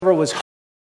Deborah was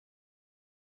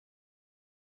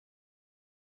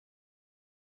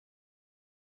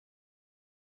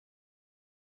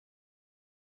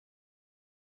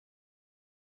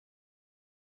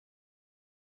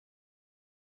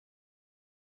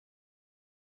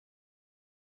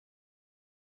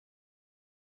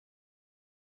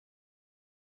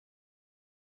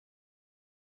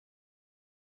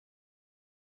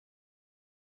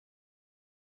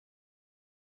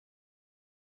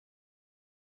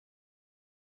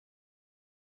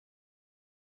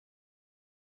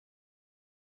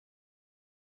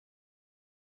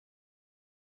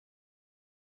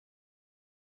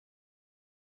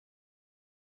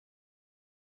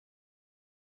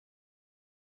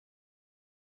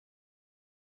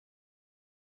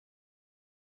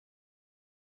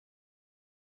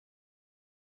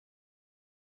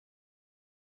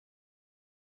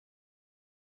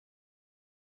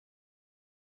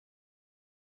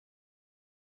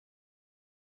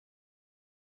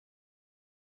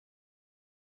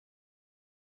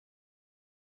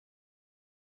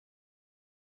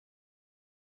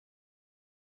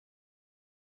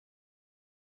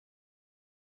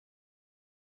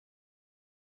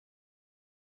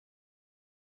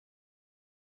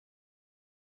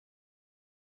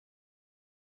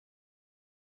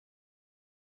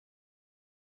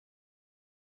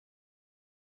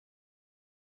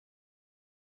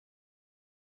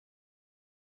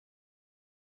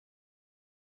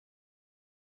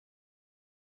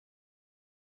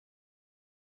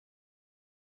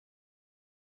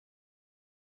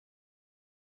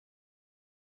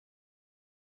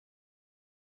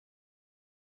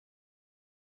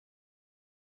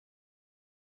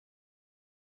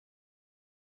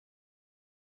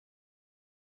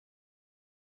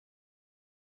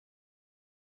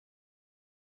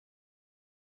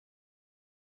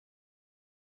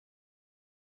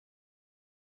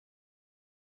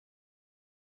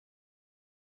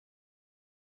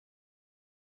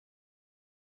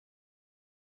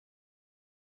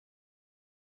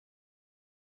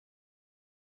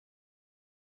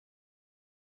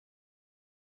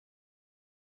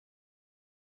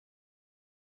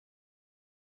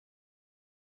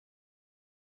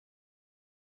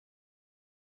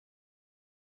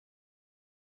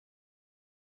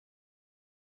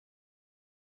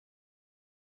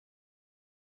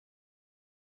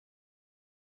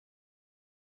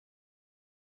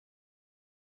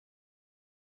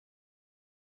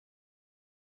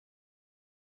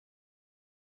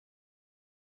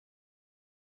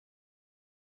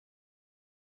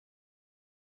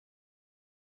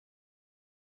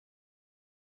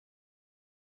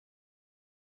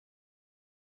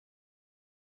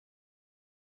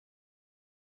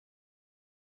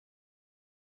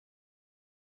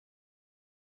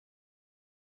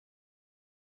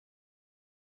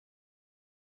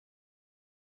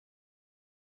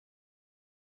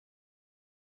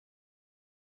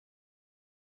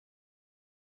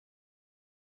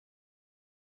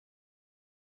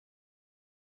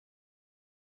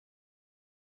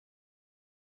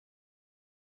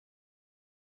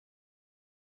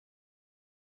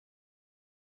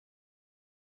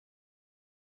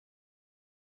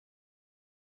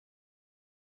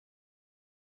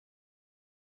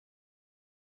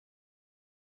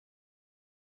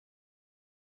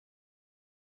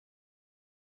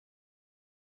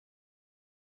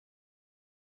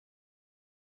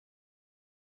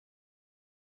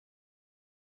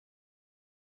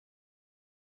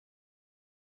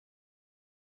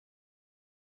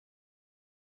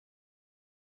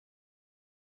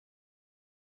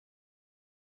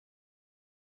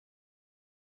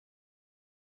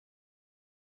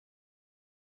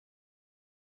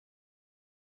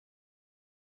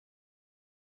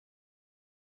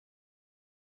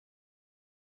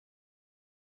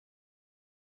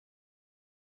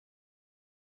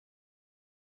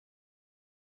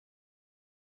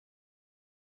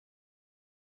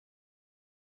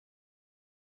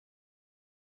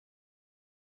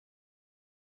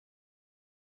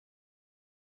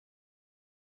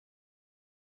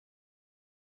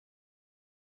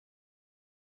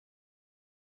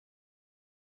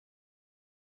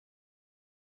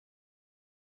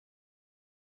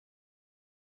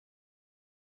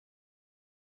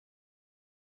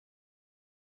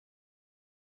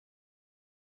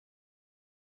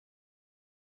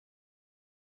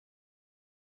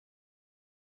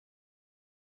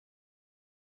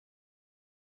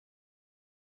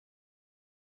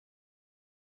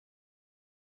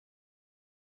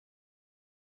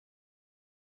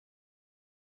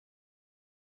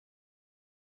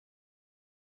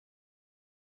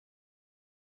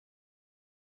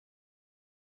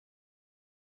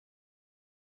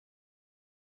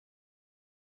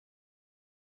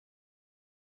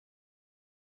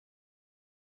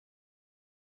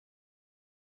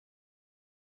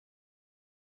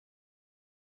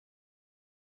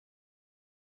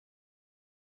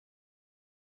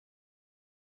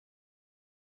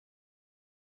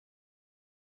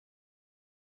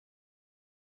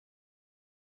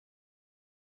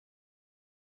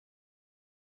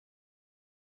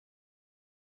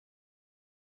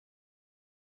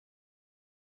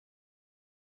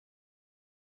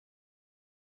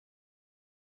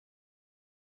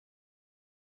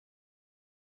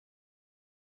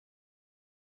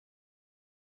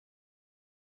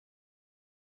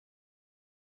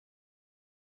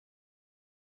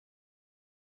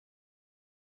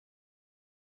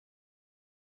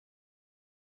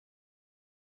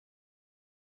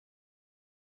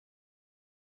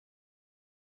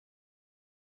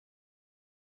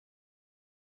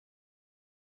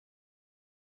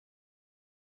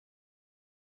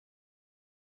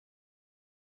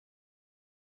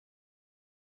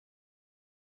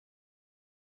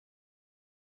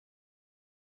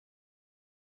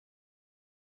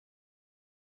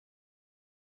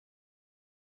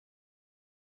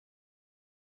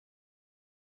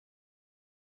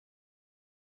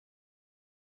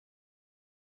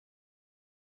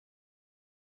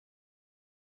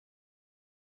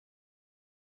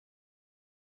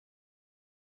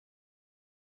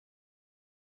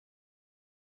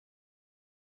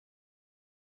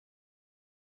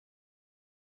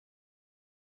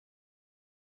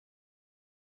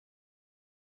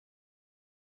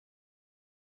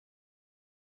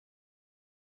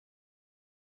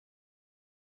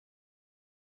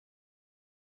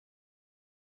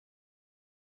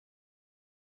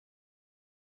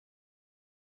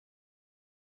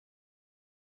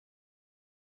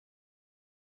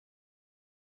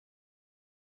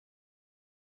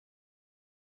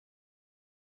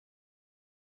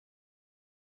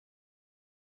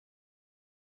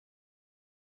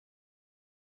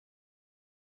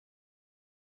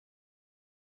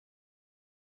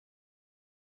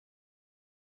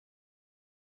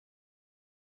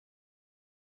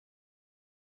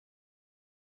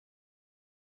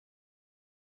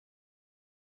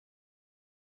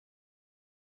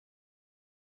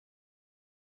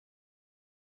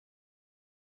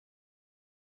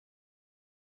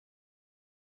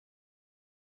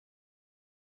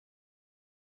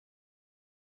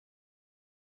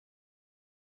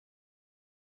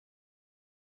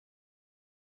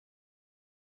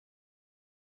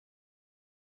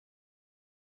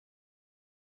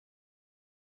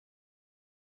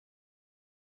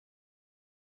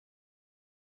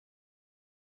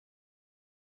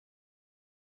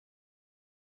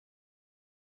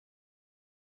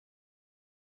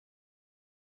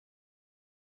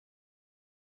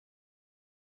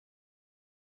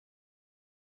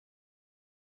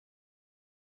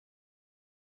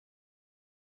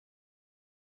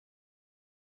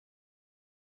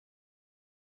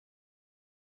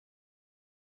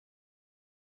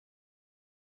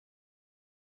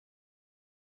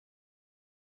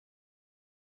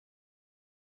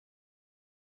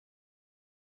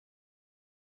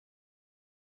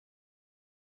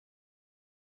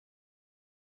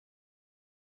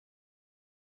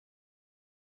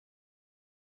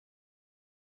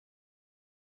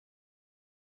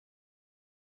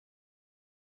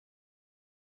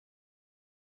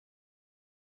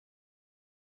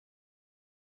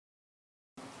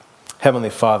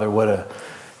Heavenly Father,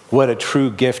 what a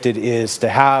true gift it is to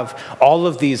have all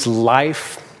of these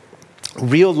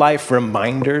real life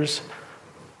reminders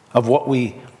of what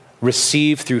we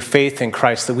receive through faith in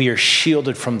Christ, that we are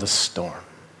shielded from the storm.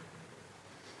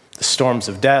 The storms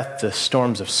of death, the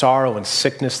storms of sorrow and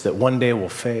sickness that one day will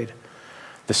fade,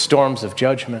 the storms of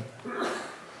judgment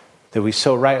that we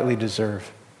so rightly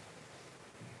deserve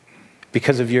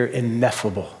because of your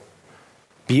ineffable,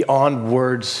 beyond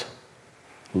words,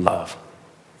 love.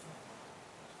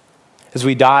 As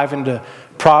we dive into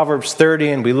Proverbs 30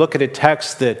 and we look at a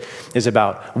text that is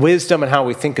about wisdom and how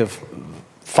we think of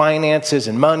finances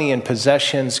and money and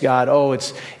possessions, God,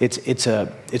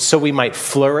 it's so we might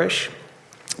flourish.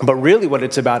 But really what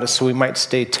it's about is so we might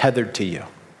stay tethered to you.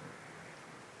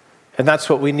 And that's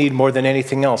what we need more than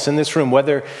anything else. In this room,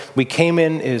 whether we came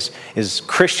in as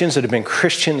Christians that have been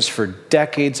Christians for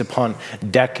decades upon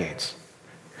decades,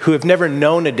 who have never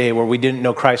known a day where we didn't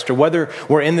know Christ, or whether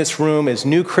we're in this room as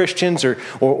new Christians or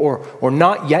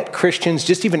not yet Christians,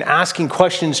 just even asking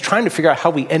questions, trying to figure out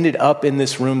how we ended up in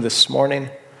this room this morning.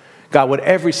 God, what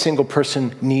every single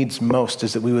person needs most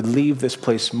is that we would leave this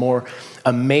place more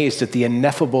amazed at the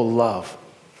ineffable love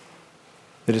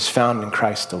that is found in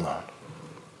Christ alone.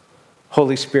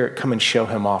 Holy Spirit, come and show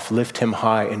him off, lift him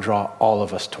high, and draw all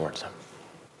of us towards him.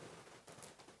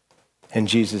 In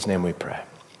Jesus' name we pray.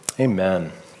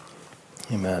 Amen.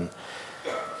 Amen.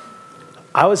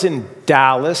 I was in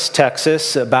Dallas,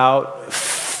 Texas, about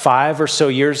 5 or so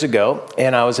years ago,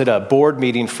 and I was at a board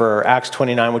meeting for Acts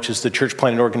 29, which is the church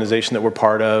planting organization that we're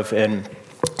part of, and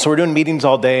so we're doing meetings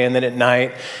all day, and then at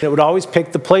night, it would always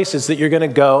pick the places that you're going to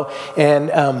go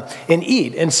and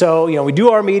eat. And so, we do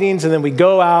our meetings, and then we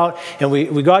go out, and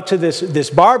we go out to this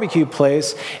barbecue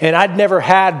place, and I'd never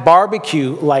had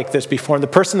barbecue like this before. And the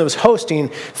person that was hosting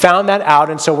found that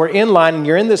out, and so we're in line, and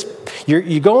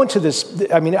you go into this.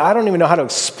 I mean, I don't even know how to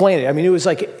explain it. I mean, it was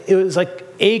like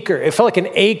it felt like an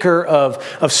acre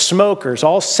of smokers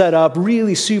all set up,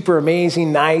 really super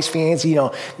amazing, nice, fancy,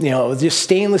 just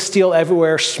stainless steel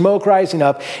everywhere, smoke rising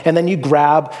up, and then you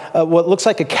grab what looks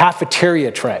like a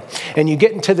cafeteria tray, and you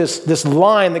get into this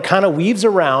line that kind of weaves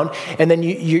around, and then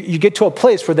you get to a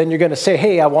place where then you're going to say,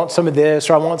 hey, I want some of this,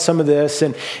 or I want some of this,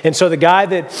 and so the guy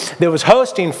that was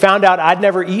hosting found out I'd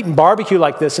never eaten barbecue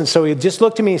like this, and so he just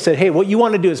looked at me and said, hey, what you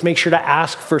want to do is make sure to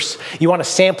ask for, you want a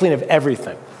sampling of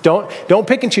everything. Don't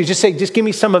pick and choose. Just give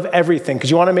me some of everything,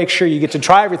 because you want to make sure you get to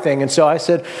try everything. And so I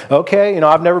said, okay,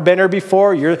 I've never been here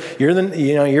before.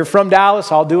 You're from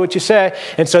Dallas. I'll do what you say.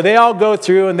 And so they all go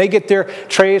through and they get their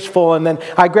trays full. And then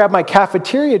I grab my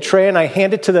cafeteria tray and I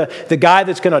hand it to the guy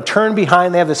that's going to turn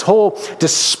behind. They have this whole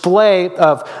display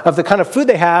of the kind of food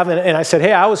they have. And I said,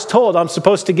 hey, I was told I'm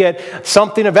supposed to get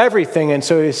something of everything. And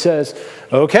so he says,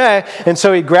 okay. And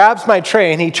so he grabs my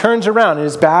tray and he turns around and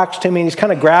his back's to me and he's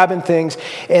kind of grabbing things.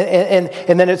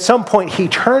 And then at some point, he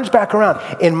turns back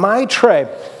around. In my tray,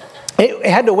 it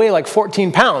had to weigh like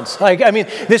 14 pounds.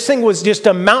 This thing was just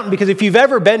a mountain, because if you've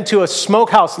ever been to a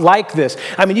smokehouse like this,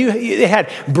 it had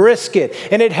brisket,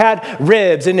 and it had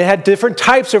ribs, and it had different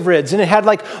types of ribs, and it had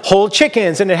like whole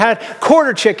chickens, and it had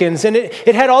quarter chickens, and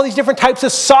it had all these different types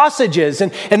of sausages,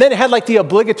 and then it had like the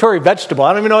obligatory vegetable.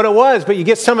 I don't even know what it was, but you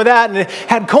get some of that, and it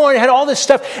had corn, it had all this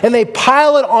stuff, and they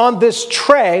pile it on this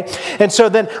tray, and so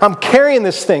then I'm carrying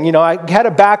this thing. I had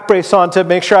a back brace on to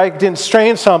make sure I didn't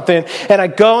strain something, and I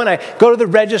go to the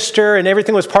register, and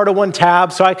everything was part of one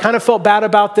tab. So I kind of felt bad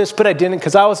about this, but I didn't,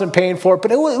 because I wasn't paying for it.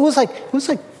 But it was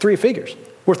like 3 figures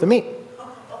worth of meat.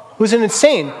 It was an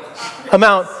insane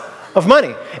amount of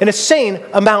money, an insane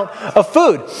amount of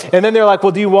food. And then they're like,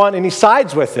 well, do you want any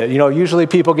sides with it? Usually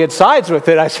people get sides with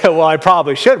it. I said, well, I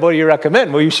probably should. What do you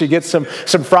recommend? Well, you should get some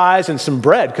fries and some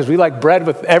bread, because we like bread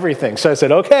with everything. So I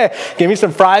said, okay, give me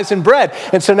some fries and bread.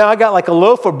 And so now I got like a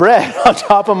loaf of bread on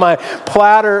top of my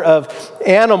platter of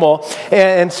animal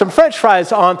and some French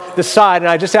fries on the side. And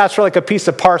I just asked for like a piece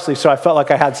of parsley, so I felt like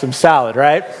I had some salad,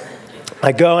 right?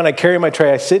 I go and I carry my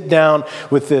tray. I sit down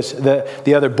with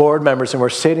the other board members, and we're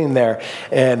sitting there.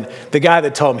 And the guy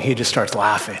that told me, he just starts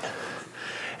laughing.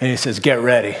 And he says, get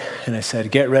ready. And I said,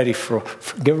 get ready for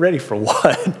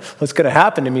what? What's going to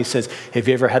happen to me? He says, have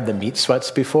you ever had the meat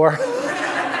sweats before?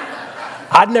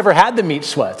 I'd never had the meat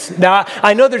sweats. Now,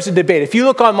 I know there's a debate. If you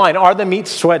look online, are the meat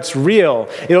sweats real?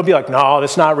 It'll be like, no,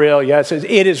 that's not real. Yes, it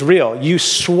is real. You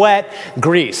sweat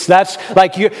grease. That's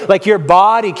like your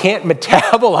body can't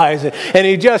metabolize it, and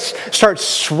you just start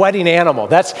sweating animal.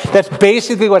 That's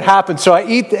basically what happened. So I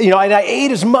eat, and I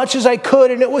ate as much as I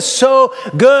could, and it was so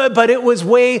good, but it was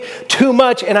way too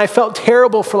much, and I felt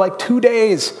terrible for like 2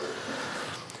 days.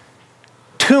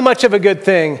 Too much of a good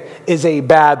thing is a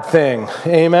bad thing.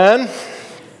 Amen?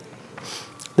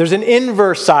 There's an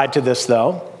inverse side to this,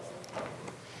 though.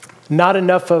 Not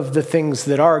enough of the things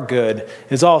that are good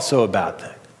is also a bad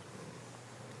thing.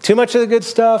 Too much of the good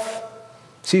stuff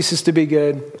ceases to be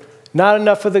good. Not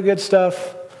enough of the good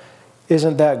stuff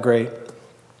isn't that great.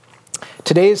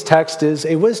 Today's text is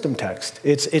a wisdom text.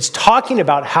 It's talking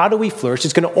about how do we flourish.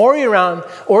 It's going to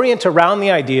orient around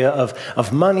the idea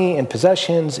of money and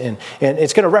possessions, and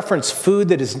it's going to reference food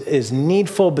that is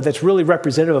needful, but that's really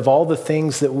representative of all the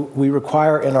things that we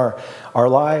require in our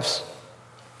lives.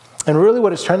 And really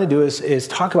what it's trying to do is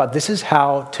talk about this is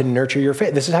how to nurture your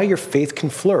faith. This is how your faith can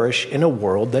flourish in a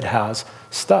world that has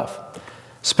stuff.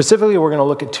 Specifically, we're going to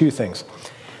look at two things.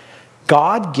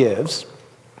 God gives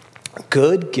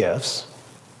good gifts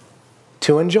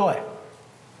to enjoy.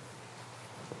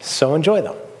 So enjoy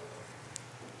them.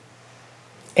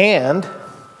 And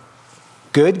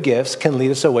good gifts can lead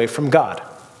us away from God.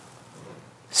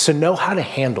 So know how to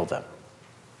handle them.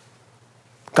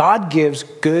 God gives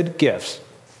good gifts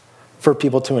for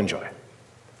people to enjoy.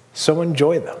 So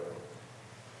enjoy them.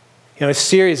 You know,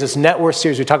 this net worth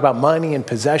series, we talk about money and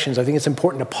possessions. I think it's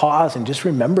important to pause and just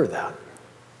remember that.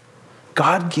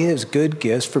 God gives good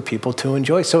gifts for people to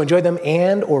enjoy. So enjoy them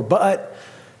but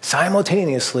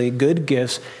simultaneously, good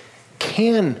gifts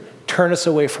can turn us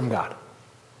away from God.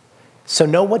 So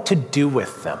know what to do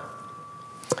with them.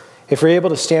 If you're able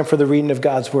to stand for the reading of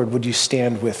God's word, would you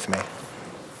stand with me?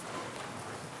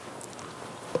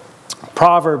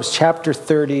 Proverbs chapter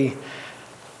 30,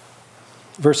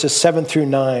 verses 7 through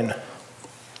 9.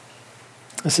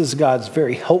 This is God's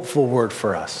very helpful word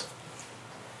for us.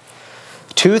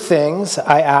 Two things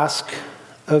I ask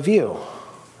of you.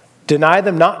 Deny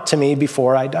them not to me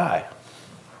before I die.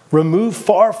 Remove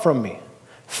far from me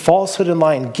falsehood and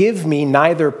lying. Give me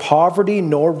neither poverty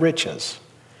nor riches.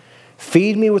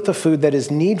 Feed me with the food that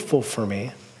is needful for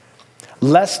me,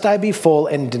 lest I be full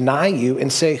and deny you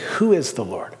and say, who is the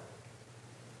Lord?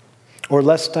 Or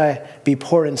lest I be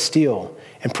poor and steal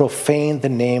and profane the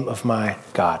name of my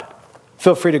God.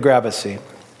 Feel free to grab a seat.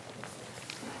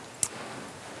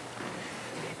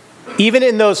 Even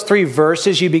in those three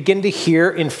verses, you begin to hear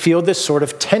and feel this sort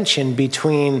of tension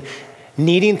between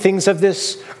needing things of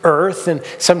this earth and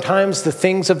sometimes the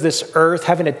things of this earth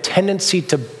having a tendency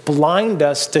to blind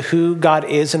us to who God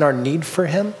is and our need for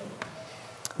him.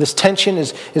 This tension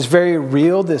is very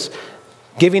real, this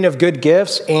giving of good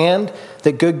gifts, and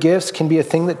that good gifts can be a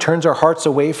thing that turns our hearts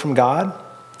away from God.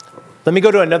 Let me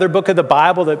go to another book of the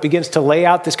Bible that begins to lay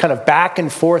out this kind of back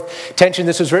and forth tension.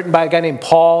 This was written by a guy named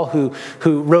Paul who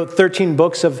wrote 13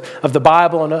 books of the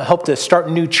Bible and helped to start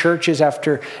new churches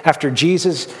after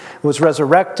Jesus was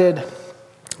resurrected.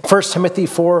 1 Timothy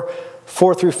 4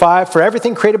 through 5, for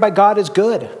everything created by God is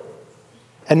good,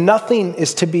 and nothing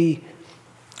is to be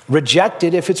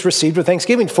rejected if it's received with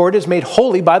thanksgiving, for it is made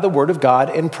holy by the word of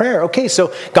God in prayer. Okay,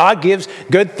 so God gives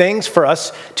good things for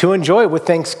us to enjoy with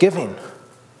thanksgiving.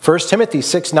 1 Timothy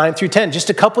 6, 9 through 10, just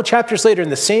a couple chapters later in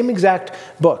the same exact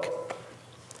book.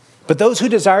 But those who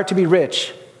desire to be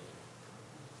rich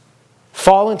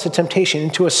fall into temptation,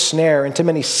 into a snare, into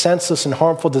many senseless and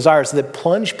harmful desires that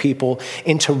plunge people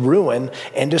into ruin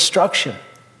and destruction.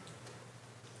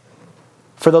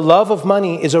 For the love of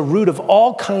money is a root of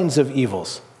all kinds of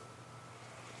evils.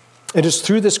 It is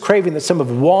through this craving that some have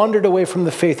wandered away from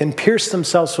the faith and pierced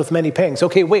themselves with many pangs.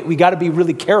 Okay, wait, we got to be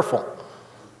really careful.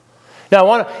 Now, I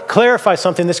want to clarify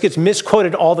something. This gets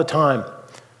misquoted all the time,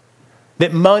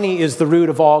 that money is the root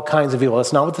of all kinds of evil.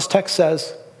 That's not what this text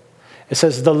says. It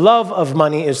says the love of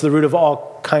money is the root of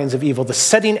all kinds of evil. The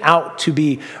setting out to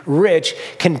be rich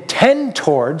can tend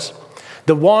towards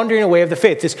the wandering away of the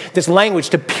faith. This language,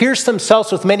 to pierce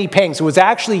themselves with many pangs, it was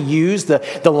actually used,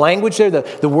 the language there,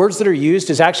 the words that are used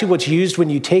is actually what's used when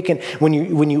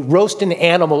you roast an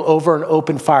animal over an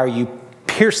open fire. You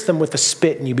pierce them with a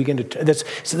spit and you begin to,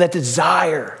 so that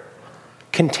desire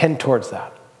can tend towards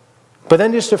that. But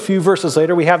then just a few verses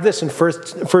later, we have this in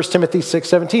 1 Timothy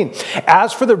 6:17.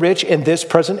 As for the rich in this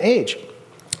present age,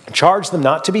 charge them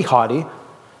not to be haughty,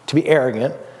 to be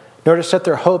arrogant, nor to set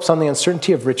their hopes on the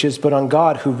uncertainty of riches, but on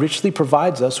God who richly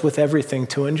provides us with everything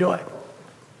to enjoy.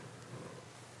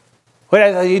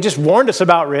 Wait, you just warned us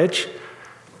about rich.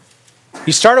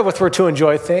 You started with we're to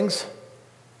enjoy things.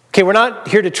 Okay, we're not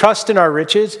here to trust in our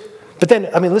riches, but then,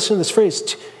 listen to this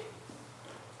phrase,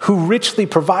 who richly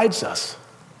provides us,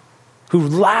 who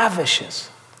lavishes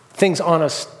things on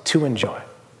us to enjoy.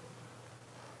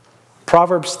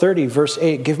 Proverbs 30, verse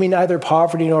 8, give me neither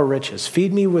poverty nor riches.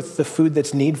 Feed me with the food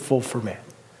that's needful for me. In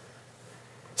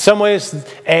some ways,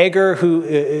 Agur, who,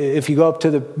 if you go up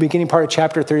to the beginning part of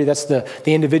chapter 30, that's the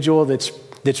individual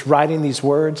that's writing these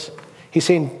words. He's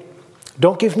saying,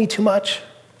 don't give me too much.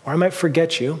 or I might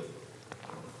forget you.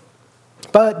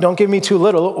 But don't give me too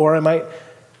little, or I might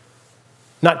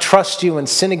not trust you and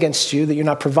sin against you, that you're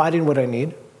not providing what I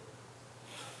need.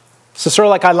 So sort of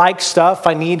like I like stuff,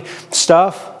 I need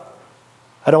stuff.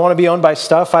 I don't want to be owned by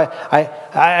stuff.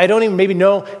 I don't even maybe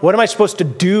know what am I supposed to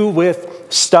do with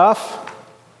stuff.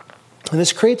 And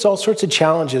this creates all sorts of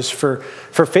challenges for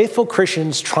faithful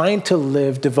Christians trying to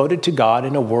live devoted to God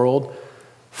in a world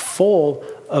full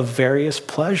of various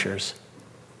pleasures.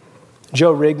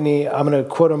 Joe Rigney, I'm going to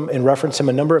quote him and reference him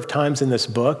a number of times in this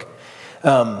book.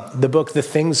 The book, The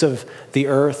Things of the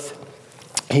Earth.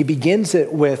 He begins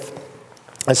it with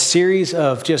a series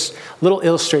of just little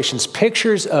illustrations,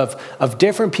 pictures of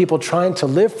different people trying to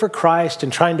live for Christ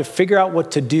and trying to figure out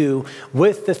what to do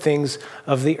with the things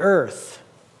of the earth.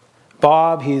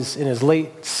 Bob, he's in his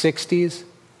late 60s,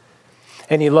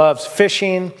 and he loves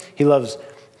fishing, he loves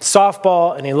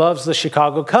softball, and he loves the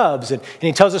Chicago Cubs. And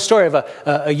he tells a story of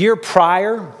a year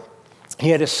prior, he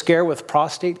had a scare with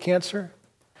prostate cancer.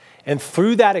 And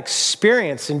through that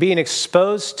experience and being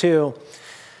exposed to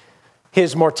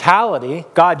his mortality,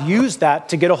 God used that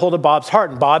to get a hold of Bob's heart,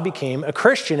 and Bob became a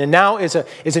Christian. And now as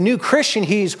a new Christian,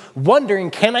 he's wondering,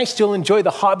 can I still enjoy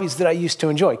the hobbies that I used to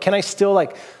enjoy? Can I still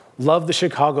love the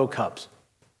Chicago Cubs?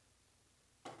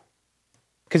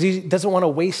 Because he doesn't want to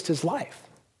waste his life.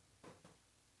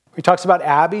 He talks about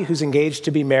Abby, who's engaged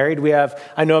to be married.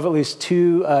 I know of at least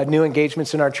 2 new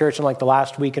engagements in our church in the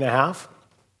last week and a half.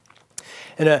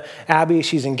 And Abby,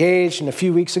 she's engaged, and a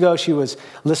few weeks ago, she was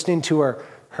listening to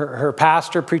her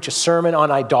pastor preach a sermon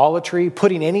on idolatry,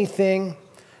 putting anything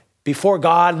before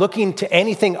God, looking to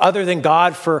anything other than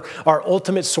God for our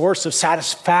ultimate source of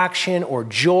satisfaction or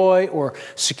joy or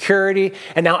security.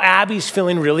 And now Abby's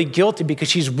feeling really guilty because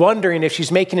she's wondering if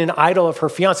she's making an idol of her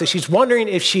fiance. She's wondering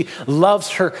if she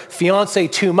loves her fiance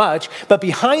too much. But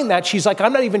behind that, she's like,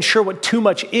 I'm not even sure what too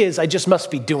much is. I just must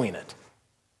be doing it.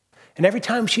 And every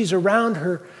time she's around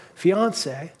her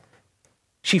fiance,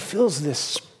 she feels this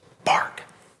spark.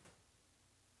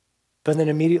 But then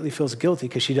immediately feels guilty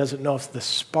because she doesn't know if the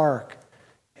spark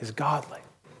is godly.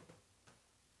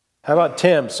 How about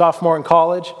Tim, sophomore in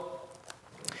college?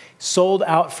 Sold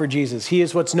out for Jesus. He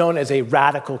is what's known as a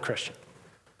radical Christian.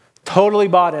 Totally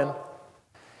bought in.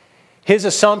 His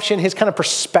assumption, his kind of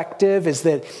perspective is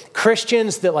that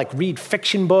Christians that read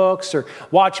fiction books or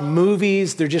watch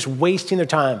movies, they're just wasting their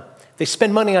time. They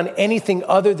spend money on anything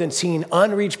other than seeing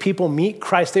unreached people meet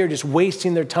Christ. They are just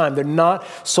wasting their time. They're not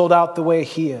sold out the way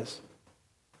he is.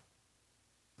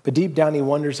 But deep down, he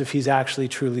wonders if he's actually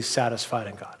truly satisfied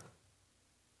in God.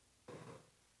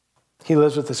 He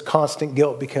lives with this constant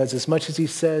guilt because as much as he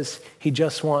says he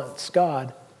just wants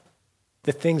God,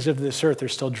 the things of this earth are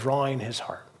still drawing his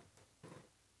heart.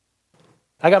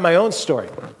 I got my own story.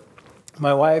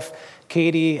 My wife,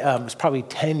 Katie, was probably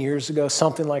 10 years ago,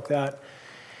 something like that.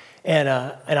 And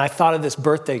I thought of this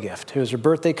birthday gift. It was her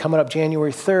birthday coming up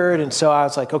January 3rd. And so I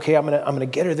was like, okay, I'm gonna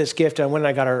get her this gift. And I went and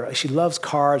I got her, she loves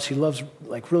cards. She loves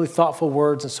really thoughtful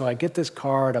words. And so I get this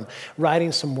card. I'm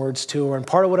writing some words to her. And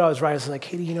part of what I was writing was like,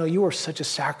 Katie, you are such a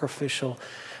sacrificial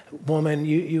woman.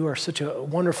 You are such a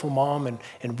wonderful mom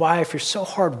and wife. You're so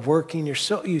hardworking. You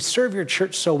serve your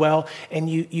church so well. And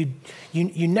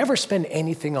you never spend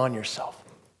anything on yourself.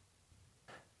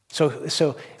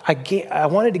 So I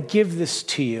wanted to give this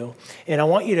to you, and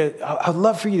I'd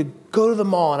love for you to go to the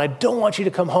mall, and I don't want you to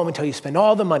come home until you spend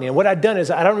all the money. And what I'd done is,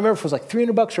 I don't remember if it was $300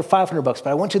 or $500, but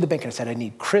I went to the bank and I said, I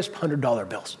need crisp $100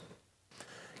 bills.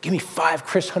 Give me 5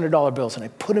 crisp $100 bills. And I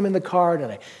put them in the card,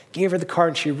 and I gave her the card,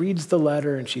 and she reads the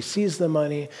letter, and she sees the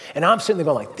money. And I'm sitting there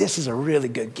going this is a really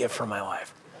good gift for my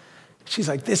wife. She's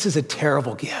like, this is a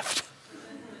terrible gift.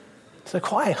 It's like,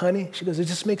 why, honey? She goes, it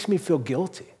just makes me feel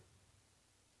guilty.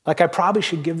 I probably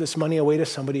should give this money away to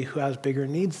somebody who has bigger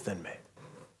needs than me.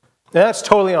 Now, that's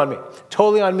totally on me.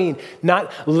 Totally on me,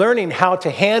 not learning how to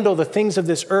handle the things of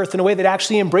this earth in a way that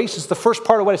actually embraces the first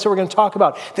part of what I said we're going to talk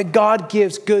about, that God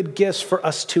gives good gifts for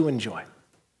us to enjoy.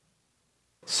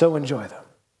 So enjoy them.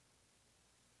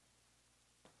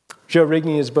 Joe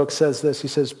Rigney, in his book, says this. He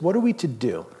says, what are we to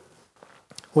do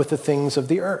with the things of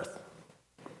the earth?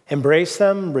 Embrace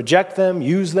them, reject them,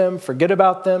 use them, forget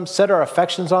about them, set our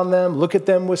affections on them, look at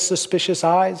them with suspicious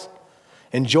eyes,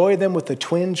 enjoy them with a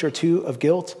twinge or two of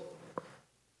guilt.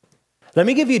 Let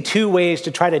me give you 2 ways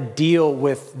to try to deal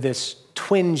with this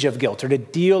twinge of guilt or to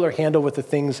deal or handle with the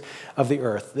things of the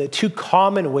earth. The 2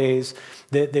 common ways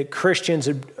that Christians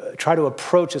try to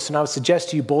approach this, and I would suggest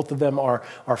to you both of them are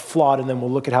flawed, and then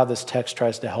we'll look at how this text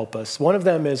tries to help us. One of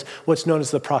them is what's known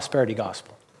as the prosperity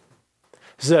gospel.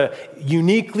 This is a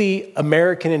uniquely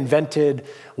American invented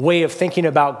way of thinking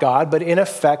about God, but in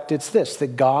effect, it's this,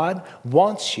 that God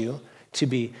wants you to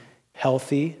be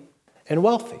healthy and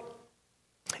wealthy.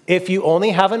 If you only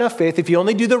have enough faith, if you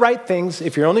only do the right things,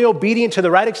 if you're only obedient to the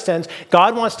right extent,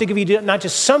 God wants to give you not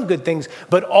just some good things,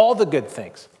 but all the good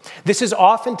things. This is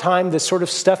oftentimes the sort of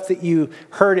stuff that you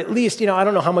heard, at least, I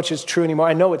don't know how much is true anymore.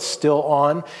 I know it's still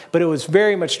on, but it was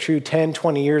very much true 10,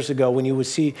 20 years ago when you would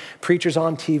see preachers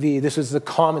on TV. This was the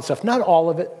common stuff, not all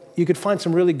of it. You could find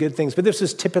some really good things, but this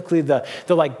is typically the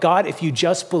like, God, if you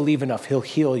just believe enough, he'll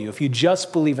heal you. If you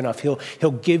just believe enough,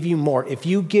 he'll give you more. If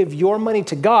you give your money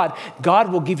to God,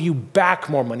 God will give you back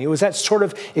more money. It was that sort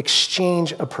of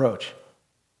exchange approach.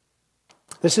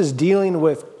 This is dealing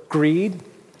with greed.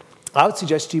 I would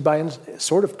suggest to you by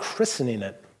sort of christening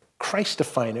it,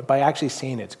 Christifying it, by actually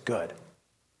saying it's good.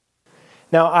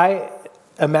 Now, I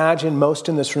imagine most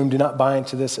in this room do not buy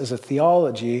into this as a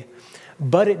theology,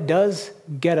 but it does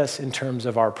get us in terms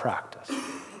of our practice.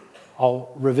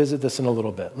 I'll revisit this in a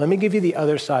little bit. Let me give you the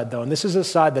other side, though, and this is a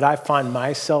side that I find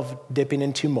myself dipping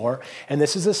into more, and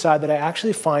this is a side that I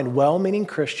actually find well-meaning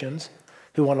Christians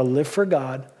who want to live for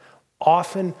God.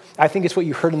 Often, I think it's what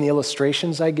you heard in the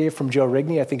illustrations I gave from Joe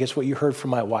Rigney. I think it's what you heard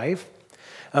from my wife.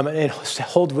 And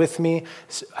hold with me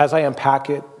as I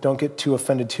unpack it. Don't get too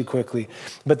offended too quickly.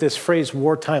 But this phrase,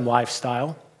 wartime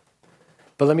lifestyle,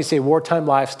 but let me say wartime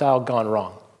lifestyle gone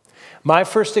wrong. My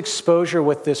first exposure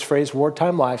with this phrase,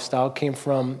 wartime lifestyle, came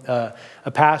from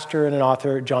a pastor and an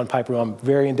author, John Piper, who I'm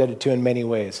very indebted to in many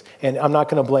ways. And I'm not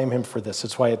going to blame him for this.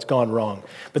 That's why it's gone wrong.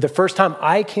 But the first time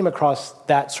I came across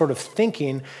that sort of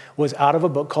thinking was out of a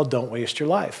book called Don't Waste Your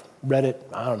Life. Read it,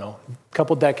 I don't know, a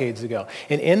couple decades ago.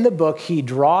 And in the book, he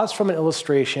draws from an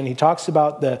illustration. He talks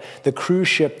about the cruise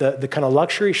ship, the kind of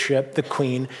luxury ship, the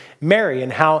Queen Mary,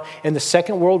 and how in the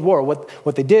Second World War,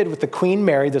 what they did with the Queen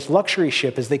Mary, this luxury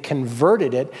ship, is they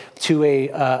converted it to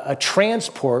a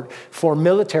transport for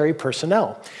military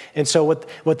personnel. And so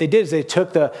what they did is they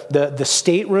took the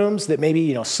staterooms that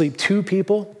maybe sleep 2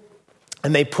 people,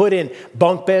 and they put in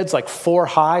bunk beds like 4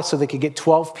 high so they could get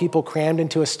 12 people crammed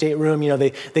into a stateroom.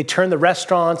 They turned the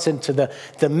restaurants into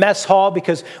the mess hall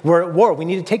because we're at war. We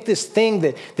need to take this thing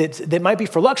that might be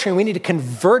for luxury and we need to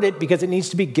convert it because it needs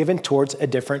to be given towards a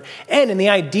different end. And the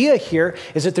idea here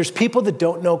is that there's people that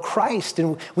don't know Christ,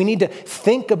 and we need to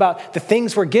think about the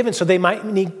things we're given so they might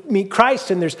meet Christ.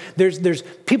 And there's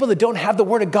people that don't have the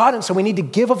Word of God, and so we need to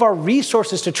give of our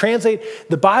resources to translate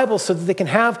the Bible so that they can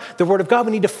have the Word of God.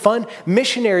 We need to fund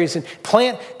missionaries and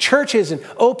plant churches and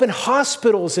open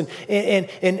hospitals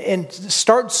and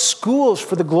start schools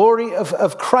for the glory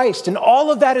of Christ. And all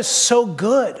of that is so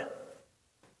good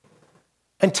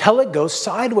until it goes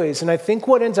sideways. And I think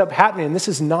what ends up happening, and this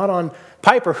is not on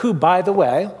Piper, who, by the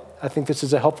way, I think this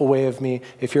is a helpful way of me,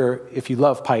 if you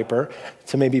love Piper,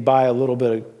 to maybe buy a little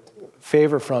bit of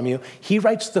favor from you. He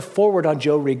writes the foreword on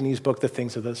Joe Rigney's book, The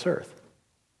Things of This Earth.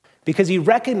 Because he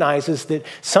recognizes that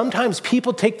sometimes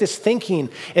people take this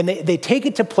thinking and they take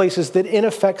it to places that in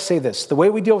effect say this. The way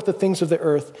we deal with the things of the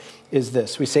earth is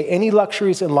this. We say any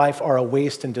luxuries in life are a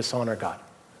waste and dishonor God.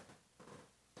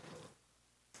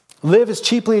 Live as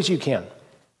cheaply as you can.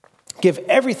 Give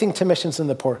everything to missions and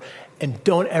the poor, and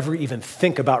don't ever even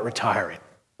think about retiring.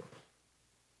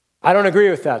 I don't agree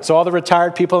with that. So all the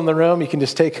retired people in the room, you can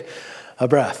just take a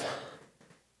breath.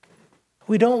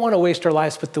 We don't want to waste our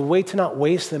lives, but the way to not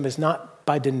waste them is not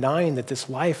by denying that this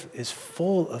life is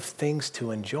full of things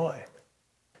to enjoy.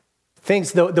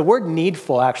 Things, the word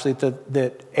needful, actually,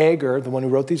 that Agur, the one who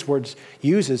wrote these words,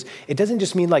 uses, it doesn't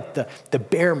just mean like the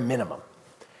bare minimum.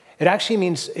 It actually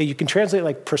means, you can translate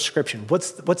like prescription.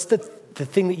 What's the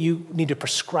thing that you need to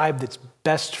prescribe that's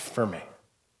best for me?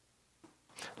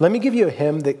 Let me give you a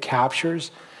hymn that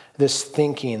captures this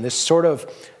thinking, this sort of,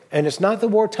 and it's not the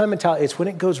wartime mentality, it's when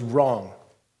it goes wrong.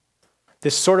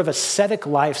 This sort of ascetic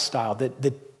lifestyle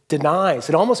that denies,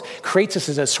 it almost creates us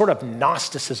as a sort of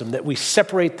Gnosticism, that we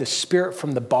separate the spirit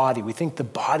from the body. We think the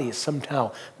body is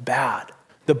somehow bad,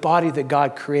 the body that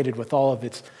God created with all of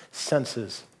its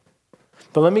senses.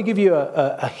 But let me give you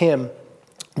a hymn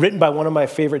written by one of my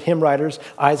favorite hymn writers,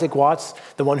 Isaac Watts,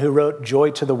 the one who wrote Joy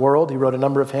to the World. He wrote a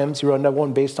number of hymns. He wrote another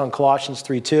one based on Colossians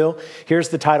 3:2. Here's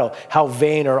the title, How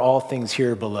Vain Are All Things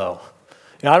Here Below.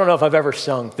 Now, I don't know if I've ever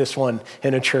sung this one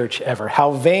in a church ever. How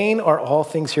vain are all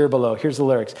things here below. Here's the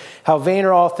lyrics. How vain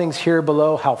are all things here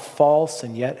below, how false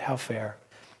and yet how fair.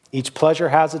 Each pleasure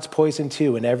has its poison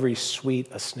too, and every sweet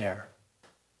a snare.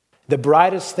 The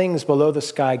brightest things below the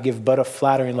sky give but a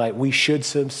flattering light. We should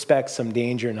suspect some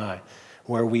danger nigh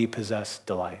where we possess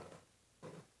delight.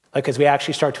 Like as we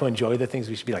actually start to enjoy the things,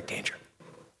 we should be like, danger.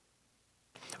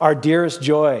 our dearest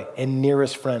joy and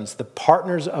nearest friends, the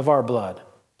partners of our blood,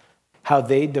 how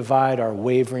they divide our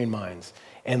wavering minds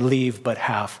and leave but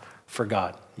half for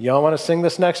God. Y'all want to sing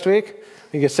this next week?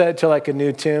 We can set it to like a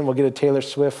new tune. We'll get a Taylor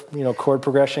Swift, chord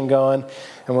progression going,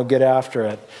 and we'll get after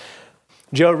it.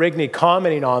 Joe Rigney,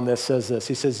 commenting on this, says this.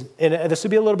 He says, and this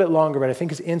would be a little bit longer, but I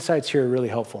think his insights here are really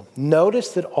helpful. Notice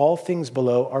that all things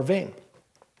below are vain.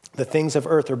 The things of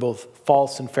earth are both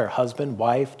false and fair. Husband,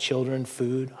 wife, children,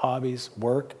 food, hobbies,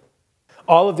 work.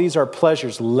 All of these are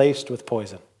pleasures laced with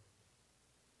poison.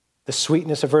 The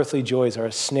sweetness of earthly joys are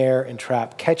a snare and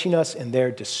trap, catching us in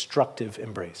their destructive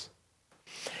embrace.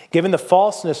 Given the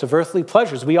falseness of earthly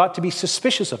pleasures, we ought to be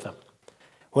suspicious of them.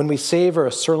 When we savor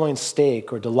a sirloin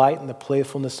steak or delight in the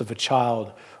playfulness of a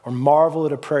child or marvel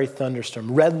at a prairie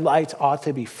thunderstorm, red lights ought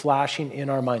to be flashing in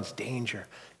our minds. Danger,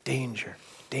 danger,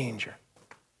 danger.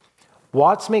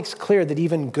 Watts makes clear that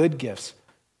even good gifts,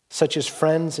 such as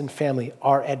friends and family,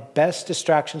 are at best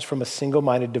distractions from a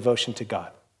single-minded devotion to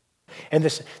God. And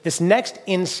this next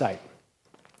insight,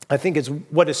 I think, is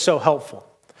what is so helpful.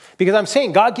 Because I'm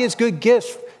saying God gives good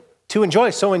gifts to enjoy,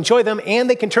 so enjoy them, and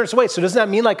they can turn us away. So doesn't that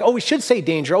mean like, we should say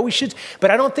danger, we should,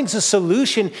 but I don't think the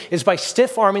solution is by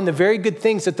stiff-arming the very good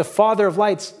things that the Father of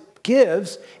lights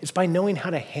gives. It's by knowing how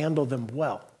to handle them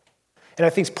well. And I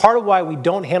think part of why we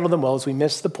don't handle them well is we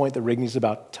miss the point that Rigney's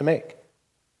about to make.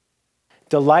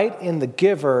 Delight in the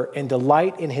giver and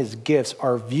delight in his gifts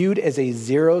are viewed as a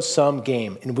zero-sum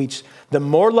game in which the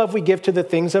more love we give to the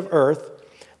things of earth,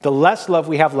 the less love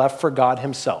we have left for God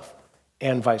himself,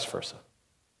 and vice versa.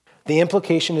 The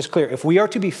implication is clear. If we are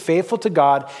to be faithful to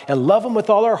God and love him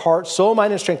with all our heart, soul,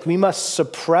 mind, and strength, we must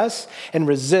suppress and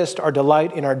resist our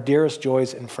delight in our dearest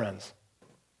joys and friends.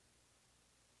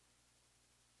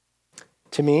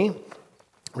 To me,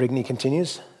 Rigney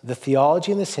continues, the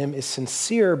theology in this hymn is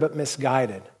sincere but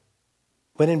misguided.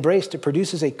 When embraced, it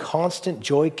produces a constant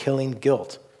joy-killing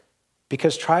guilt.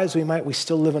 Because try as we might, we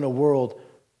still live in a world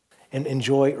and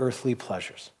enjoy earthly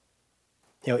pleasures.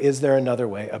 Is there another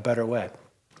way, a better way?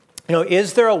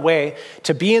 Is there a way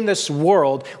to be in this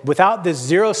world without this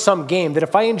zero-sum game that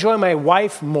if I enjoy my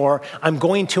wife more, I'm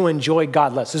going to enjoy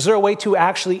God less? Is there a way to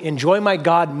actually enjoy my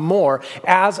God more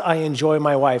as I enjoy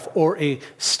my wife, or a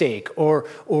steak, or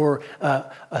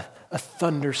a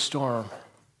thunderstorm?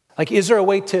 Like, is there a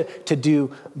way to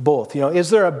do both? Is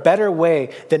there a better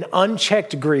way than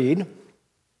unchecked greed,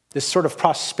 this sort of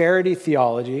prosperity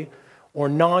theology, or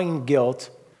gnawing guilt,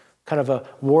 kind of a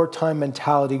wartime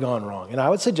mentality gone wrong? And I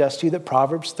would suggest to you that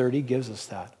Proverbs 30 gives us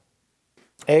that.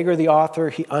 Agur, the author,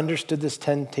 he understood this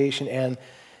temptation and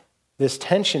this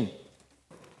tension.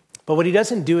 But what he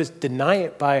doesn't do is deny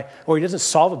it he doesn't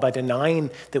solve it by denying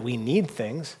that we need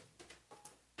things.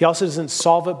 He also doesn't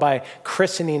solve it by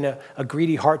christening a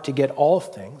greedy heart to get all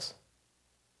things.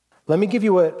 Let me give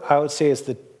you what I would say is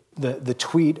the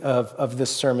tweet of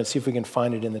this sermon, see if we can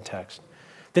find it in the text.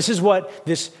 This is what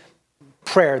this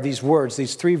prayer, these words,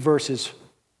 these 3 verses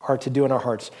are to do in our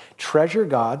hearts. Treasure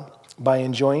God by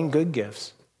enjoying good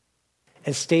gifts,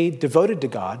 and stay devoted to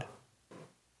God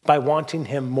by wanting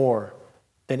him more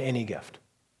than any gift.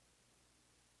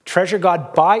 Treasure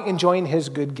God by enjoying his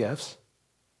good gifts,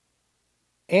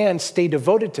 and stay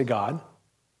devoted to God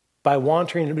by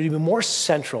wanting him to be more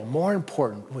central, more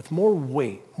important, with more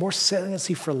weight, more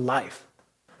saliency for life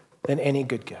than any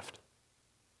good gift.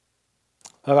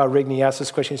 Rigney asks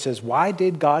this question. He says, why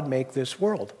did God make this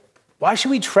world? Why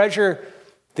should we treasure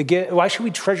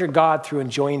God through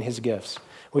enjoying his gifts,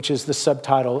 which is the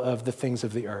subtitle of the things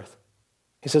of the earth?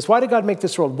 He says, why did God make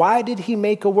this world? Why did he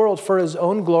make a world for his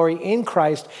own glory in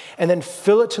Christ and then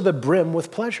fill it to the brim with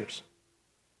pleasures?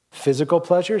 Physical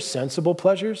pleasures, sensible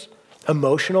pleasures,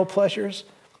 emotional pleasures,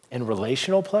 and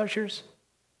relational pleasures?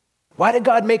 Why did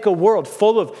God make a world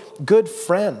full of good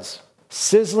friends,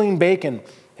 sizzling bacon,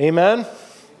 amen?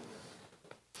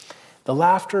 The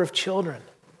laughter of children,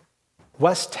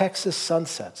 West Texas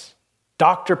sunsets,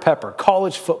 Dr. Pepper,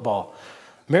 college football,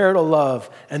 marital love,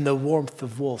 and the warmth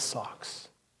of wool socks.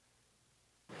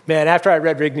 Man, after I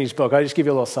read Rigney's book, I'll just give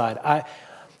you a little side.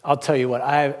 I'll tell you what,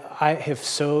 I have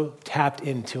so tapped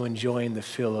into enjoying the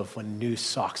feel of when new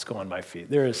socks go on my feet.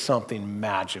 There is something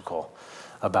magical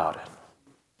about it.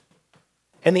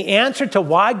 And the answer to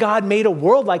why God made a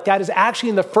world like that is actually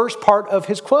in the first part of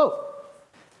his quote.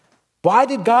 Why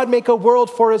did God make a world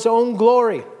for his own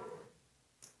glory?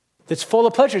 that's full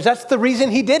of pleasures. That's the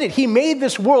reason he did it. He made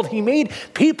this world. He made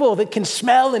people that can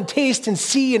smell and taste and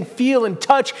see and feel and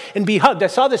touch and be hugged. I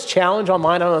saw this challenge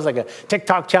online. I don't know, it was like a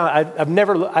TikTok challenge.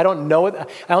 I don't know it.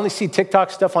 I only see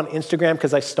TikTok stuff on Instagram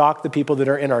because I stalk the people that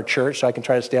are in our church so I can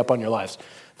try to stay up on your lives.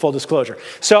 Full disclosure.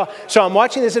 So I'm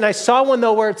watching this and I saw one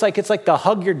though where it's like the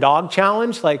hug your dog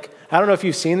challenge. Like, I don't know if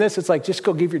you've seen this. It's like, just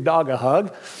go give your dog a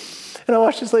hug. And I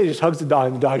watched this lady just hugs the dog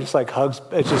and the dog just like hugs.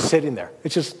 It's just sitting there.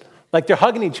 It's just like they're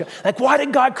hugging each other. Like, why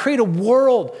did God create a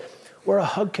world where a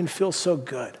hug can feel so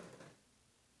good?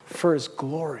 For his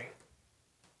glory.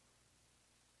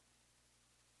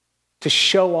 To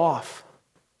show off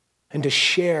and to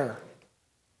share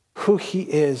who he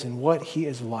is and what he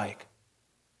is like.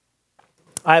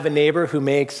 I have a neighbor who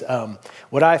makes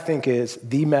what I think is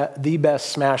the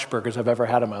best smash burgers I've ever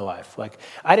had in my life. Like,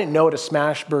 I didn't know what a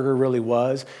smash burger really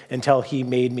was until he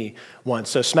made me one.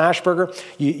 So smash burger,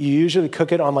 you usually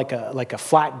cook it on like a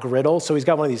flat griddle. So he's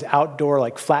got one of these outdoor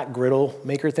like flat griddle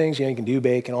maker things. You know, you can do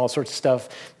bacon, all sorts of stuff,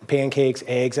 pancakes,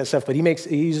 eggs, that stuff. But he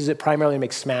uses it primarily to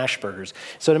make smash burgers.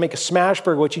 So to make a smash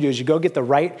burger, what you do is you go get the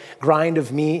right grind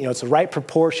of meat. You know, it's the right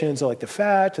proportions of like the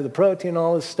fat to the protein,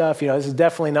 all this stuff. You know, this is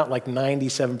definitely not like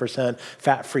 97%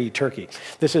 fat-free turkey.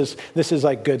 This is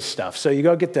like good stuff. So you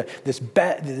go get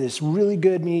this really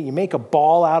good meat. You make a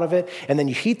ball out of it, and then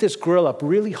you heat this grill up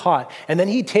really hot. And then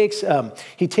he takes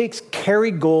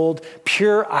Kerrygold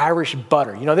pure Irish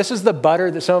butter. You know, this is the butter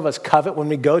that some of us covet when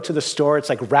we go to the store. It's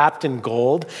like wrapped in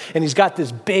gold. And he's got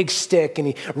this big stick, and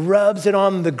he rubs it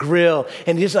on the grill,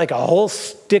 and he's like a whole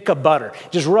stick of butter.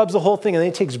 Just rubs the whole thing, and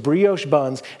then he takes brioche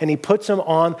buns, and he puts them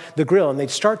on the grill, and they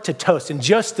start to toast. And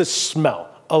just the smell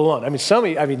alone. I mean, some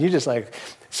of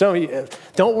you,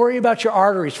 don't worry about your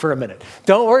arteries for a minute.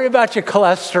 Don't worry about your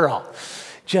cholesterol.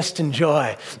 Just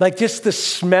enjoy. Like, just the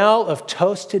smell of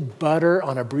toasted butter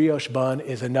on a brioche bun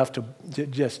is enough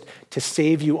to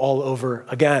save you all over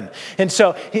again. And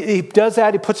so he does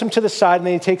that. He puts them to the side, and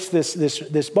then he takes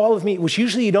this ball of meat, which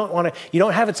usually you don't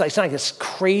have. It's not like it's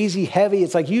crazy heavy.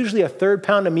 It's like usually a third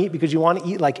pound of meat because you want to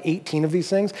eat like 18 of these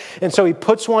things. And so he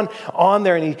puts one on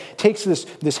there, and he takes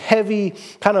this heavy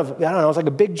kind of, I don't know, it's like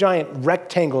a big giant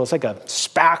rectangle. It's like a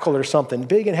spackle or something,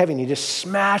 big and heavy, and he just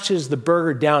smashes the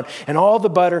burger down, and all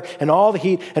the butter and all the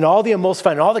heat and all the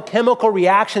emulsifying and all the chemical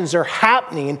reactions are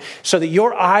happening so that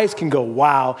your eyes can go,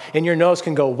 wow, and your nose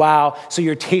can go, wow, so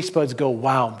your taste buds go,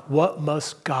 wow, what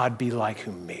must God be like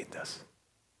who made this?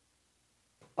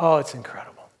 Oh, it's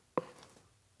incredible.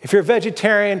 If you're a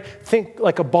vegetarian, think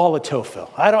like a ball of tofu.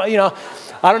 I don't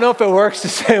know if it works the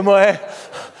same way.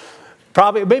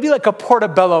 Probably, maybe like a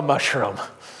portobello mushroom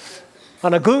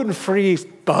on a gluten-free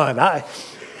bun.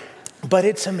 But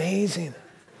it's amazing.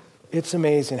 It's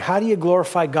amazing. How do you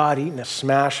glorify God eating a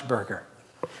smash burger?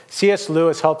 C.S.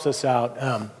 Lewis helps us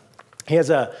out. He has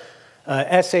an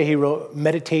essay he wrote,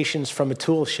 Meditations from a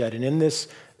Tool Shed. And in this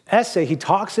essay, he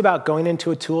talks about going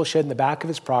into a tool shed in the back of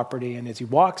his property. And as he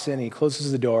walks in, he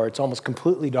closes the door. It's almost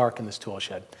completely dark in this tool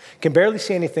shed. You can barely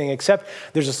see anything except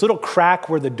there's this little crack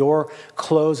where the door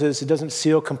closes. It doesn't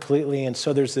seal completely. And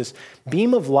so there's this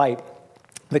beam of light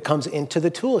that comes into the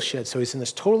tool shed. So he's in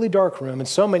this totally dark room, and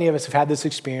so many of us have had this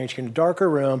experience. You're in a darker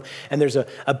room, and there's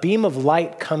a beam of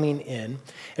light coming in.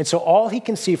 And so all he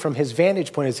can see from his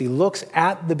vantage point as he looks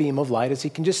at the beam of light is he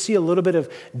can just see a little bit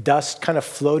of dust kind of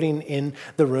floating in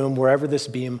the room wherever this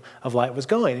beam of light was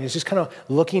going. And he's just kind of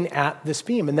looking at this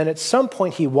beam. And then at some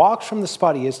point, he walks from the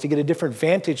spot he is to get a different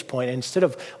vantage point. And instead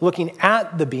of looking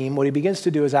at the beam, what he begins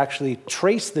to do is actually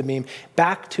trace the beam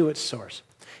back to its source.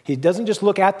 He doesn't just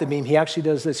look at the beam, he actually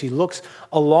does this. He looks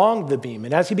along the beam.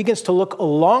 And as he begins to look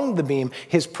along the beam,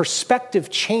 his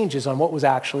perspective changes on what was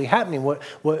actually happening.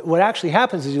 What actually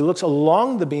happens is he looks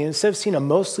along the beam. Instead of seeing a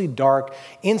mostly dark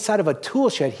inside of a tool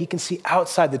shed, he can see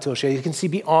outside the tool shed. He can see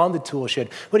beyond the tool shed.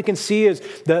 What he can see is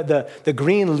the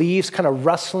green leaves kind of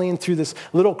rustling through this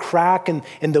little crack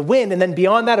in the wind. And then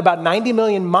beyond that, about 90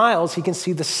 million miles, he can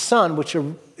see the sun, which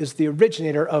is the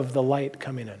originator of the light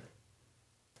coming in.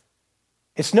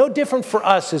 It's no different for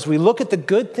us as we look at the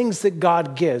good things that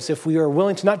God gives, if we are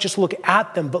willing to not just look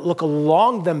at them, but look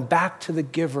along them back to the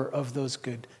giver of those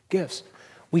good gifts.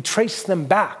 We trace them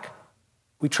back.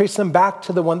 We trace them back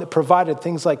to the one that provided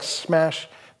things like smash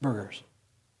burgers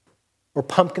or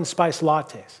pumpkin spice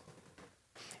lattes.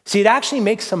 See, it actually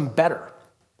makes them better.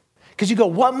 Because you go,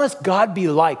 what must God be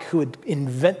like who would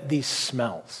invent these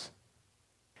smells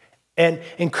and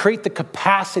create the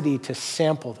capacity to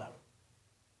sample them?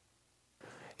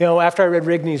 You know, after I read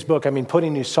Rigney's book,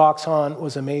 putting new socks on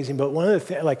was amazing. But one of the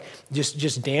things, like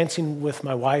just dancing with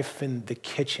my wife in the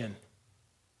kitchen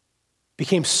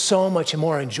became so much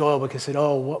more enjoyable because I said,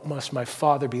 oh, what must my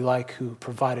Father be like who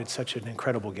provided such an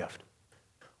incredible gift?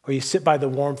 Or you sit by the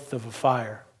warmth of a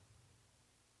fire.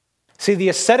 See, the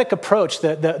ascetic approach,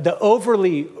 the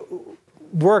overly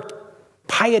worked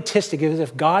pietistic, is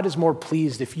if God is more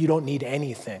pleased if you don't need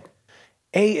anything.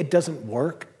 A, it doesn't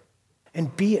work.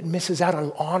 And B, it misses out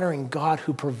on honoring God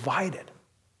who provided.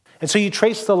 And so you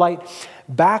trace the light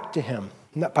back to him,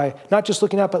 not just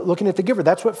looking out, but looking at the giver.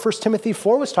 That's what 1 Timothy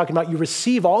 4 was talking about. You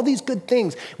receive all these good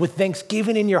things with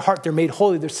thanksgiving in your heart. They're made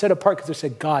holy. They're set apart because they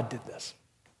said, God did this.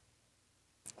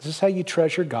 This is how you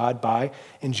treasure God, by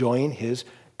enjoying his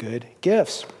good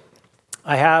gifts.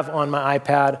 I have on my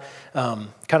iPad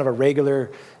kind of a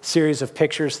regular series of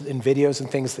pictures and videos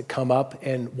and things that come up.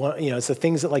 And it's the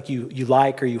things that like you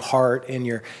like or you heart in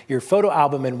your photo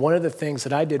album. And one of the things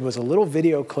that I did was a little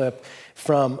video clip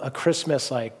from a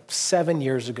Christmas like 7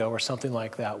 years ago or something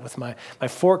like that with my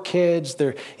 4 kids.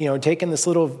 They're taking this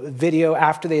little video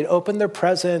after they had opened their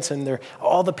presents, and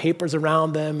all the papers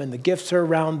around them and the gifts are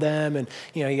around them, and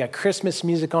you got Christmas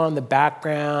music on in the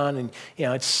background, and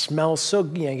it smells so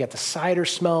you got the cider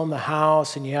smell in the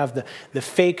house, and you have the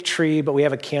fake tree, but we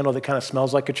have a candle that kind of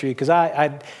smells like a tree because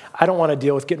I don't want to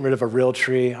deal with getting rid of a real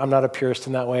tree. I'm not a purist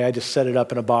in that way. I just set it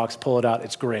up in a box, pull it out.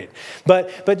 It's great. But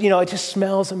it just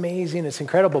smells amazing. It's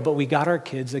incredible. But we got our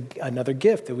kids another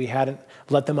gift that we hadn't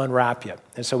let them unwrap yet.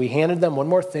 And so we handed them one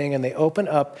more thing, and they opened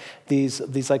up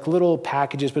these like little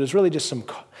packages, but it was really just some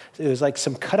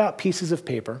cut out pieces of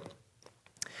paper.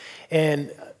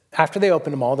 And after they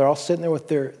opened them all, they're all sitting there with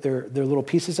their little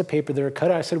pieces of paper that are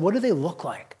cut out. I said, what do they look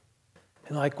like?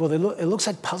 And they're like, well, it looks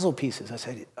like puzzle pieces. I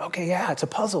said, okay, yeah, it's a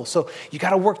puzzle. So you got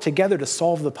to work together to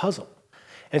solve the puzzle.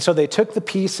 And so they took the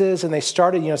pieces and they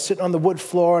started, sitting on the wood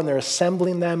floor, and they're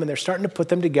assembling them, and they're starting to put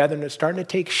them together, and they're starting to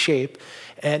take shape.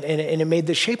 And it made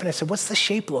the shape. And I said, what's the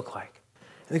shape look like?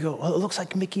 And they go, well, it looks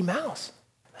like Mickey Mouse.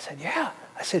 I said, yeah.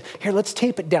 I said, here, let's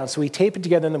tape it down. So we tape it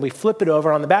together, and then we flip it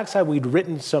over. On the backside, we'd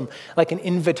written like an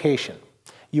invitation.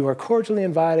 You are cordially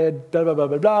invited, blah, blah, blah,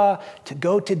 blah, blah, to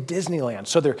go to Disneyland.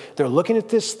 So they're looking at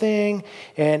this thing,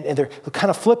 and they're kind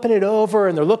of flipping it over,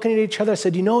 and they're looking at each other. I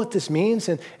said, you know what this means?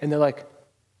 And they're like,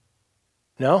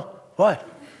 no? What?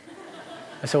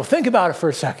 I said, well, think about it for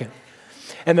a second.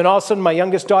 And then all of a sudden, my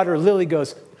youngest daughter, Lily,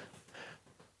 goes,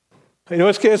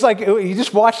 it's like you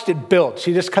just watched it build.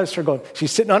 She just kind of started going,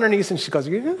 she's sitting on her knees, and she goes,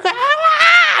 ah!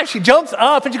 She jumps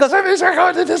up, and she goes, we're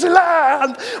going to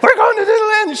Disneyland. We're going to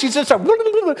Disneyland. And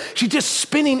she's just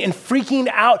spinning and freaking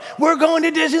out. We're going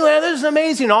to Disneyland. This is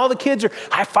amazing. And all the kids are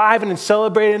high-fiving and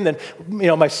celebrating. And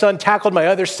then, my son tackled my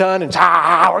other son, and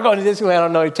we're going to Disneyland. I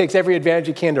don't know. He takes every advantage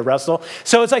he can to wrestle.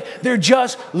 So it's like they're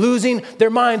just losing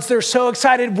their minds. They're so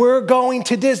excited. We're going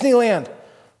to Disneyland.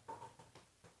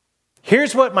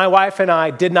 Here's what my wife and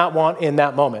I did not want in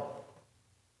that moment.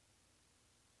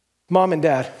 Mom and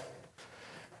Dad,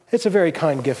 it's a very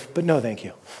kind gift, but no thank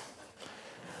you.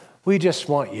 We just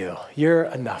want you. You're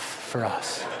enough for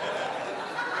us.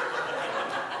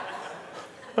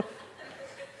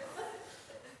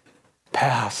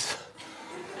 Pass.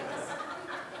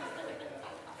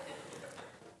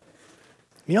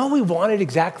 We wanted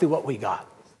exactly what we got.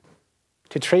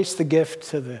 To trace the gift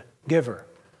to the giver.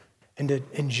 And to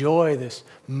enjoy this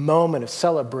moment of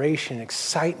celebration,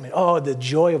 excitement. Oh, the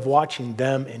joy of watching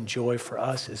them enjoy for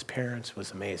us as parents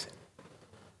was amazing.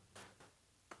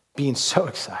 Being so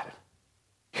excited.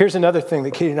 Here's another thing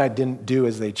that Katie and I didn't do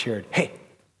as they cheered. Hey,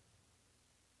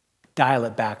 dial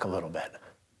it back a little bit.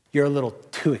 You're a little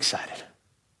too excited.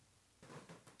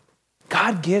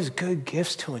 God gives good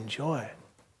gifts to enjoy.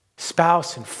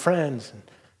 Spouse and friends and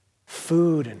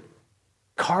food and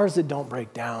cars that don't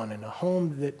break down and a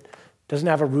home that doesn't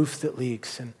have a roof that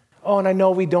leaks. And I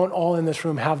know we don't all in this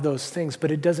room have those things, but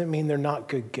it doesn't mean they're not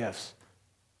good gifts.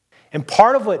 And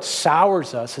part of what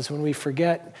sours us is when we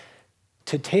forget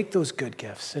to take those good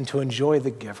gifts and to enjoy the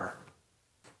giver.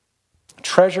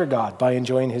 Treasure God by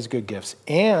enjoying his good gifts.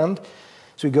 And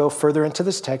as we go further into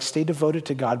this text, stay devoted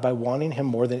to God by wanting him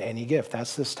more than any gift.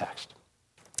 That's this text.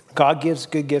 God gives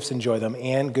good gifts, enjoy them,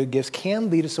 and good gifts can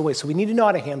lead us away. So we need to know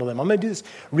how to handle them. I'm going to do this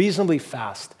reasonably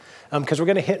fast because we're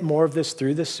going to hit more of this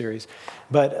through this series.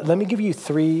 But let me give you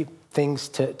 3 things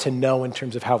to know in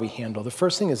terms of how we handle. The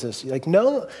first thing is this,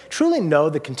 truly know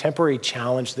the contemporary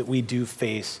challenge that we do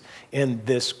face in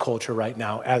this culture right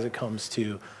now as it comes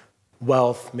to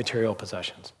wealth, material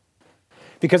possessions.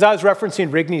 Because I was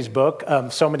referencing Rigney's book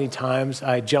so many times,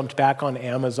 I jumped back on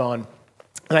Amazon.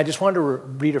 And I just wanted to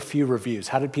read a few reviews.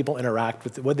 How did people interact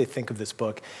with it? What did they think of this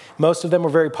book? Most of them were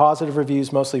very positive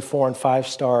reviews, mostly 4- and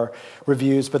 5-star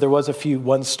reviews, but there was a few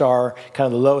 1-star, kind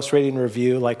of the lowest rating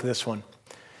review like this one.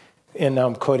 and now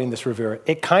I'm quoting this reviewer,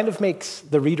 it kind of makes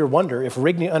the reader wonder if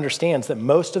Rigney understands that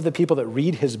most of the people that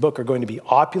read his book are going to be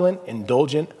opulent,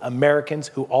 indulgent Americans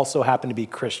who also happen to be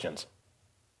Christians.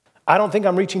 I don't think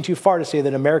I'm reaching too far to say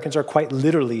that Americans are quite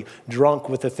literally drunk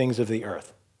with the things of the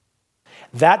earth.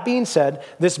 That being said,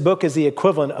 this book is the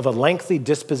equivalent of a lengthy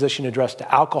disposition addressed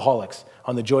to alcoholics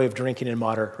on the joy of drinking in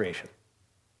moderation.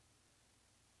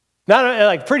 Not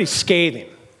like pretty scathing.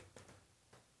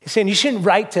 He's saying you shouldn't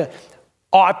write to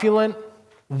opulent,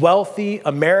 wealthy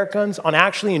Americans on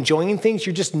actually enjoying things.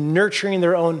 You're just nurturing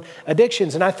their own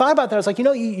addictions. And I thought about that. I was like,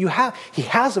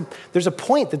 there's a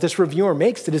point that this reviewer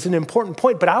makes that is an important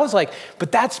point. But I was like,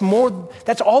 but that's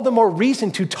all the more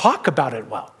reason to talk about it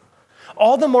well.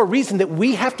 All the more reason that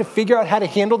we have to figure out how to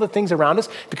handle the things around us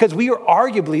because we are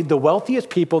arguably the wealthiest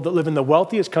people that live in the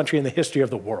wealthiest country in the history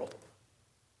of the world.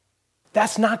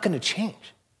 That's not going to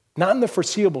change, not in the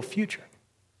foreseeable future.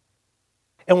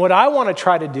 And what I want to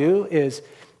try to do is,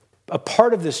 a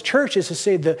part of this church is to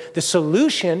say the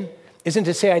solution isn't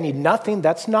to say I need nothing.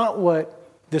 That's not what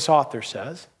this author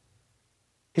says.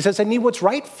 He says I need what's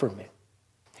right for me.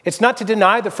 It's not to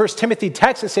deny the 1 Timothy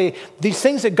text and say these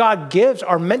things that God gives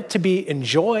are meant to be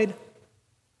enjoyed.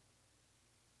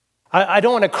 I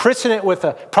don't want to christen it with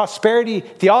a prosperity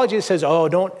theology that says, oh,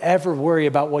 don't ever worry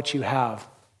about what you have.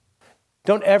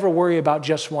 Don't ever worry about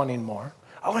just wanting more.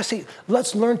 I want to say,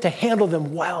 let's learn to handle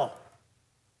them well,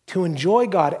 to enjoy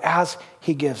God as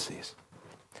he gives these.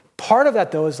 Part of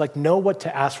that, though, is like know what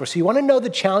to ask for. So you want to know the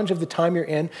challenge of the time you're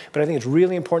in, but I think it's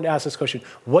really important to ask this question.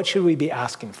 What should we be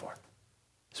asking for?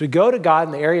 So we go to God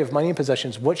in the area of money and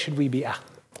possessions. What should we be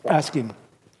asking?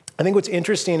 I think what's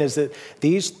interesting is that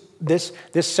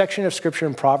this section of scripture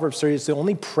in Proverbs 30 is the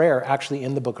only prayer actually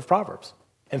in the book of Proverbs.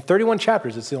 In 31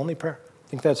 chapters, it's the only prayer. I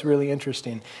think that's really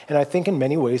interesting. And I think in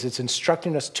many ways, it's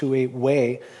instructing us to a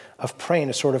way of praying,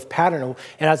 a sort of pattern.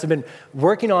 And as I've been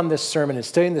working on this sermon and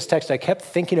studying this text, I kept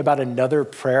thinking about another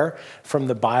prayer from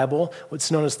the Bible,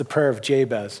 what's known as the prayer of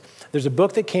Jabez. There's a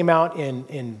book that came out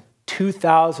in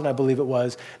 2000, I believe it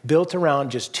was, built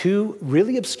around just two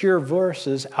really obscure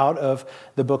verses out of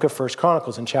the book of 1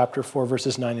 Chronicles in chapter 4,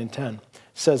 verses 9 and 10. It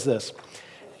says this,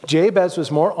 Jabez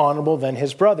was more honorable than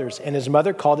his brothers, and his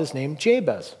mother called his name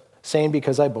Jabez, saying,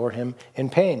 because I bore him in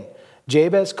pain.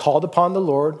 Jabez called upon the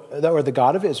Lord, or the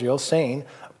God of Israel, saying,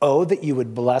 oh, that you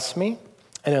would bless me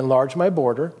and enlarge my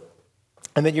border,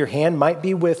 and that your hand might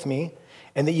be with me,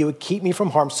 and that you would keep me from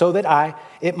harm, so that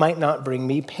it might not bring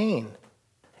me pain.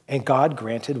 And God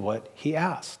granted what he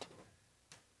asked.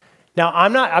 Now,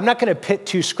 I'm not going to pit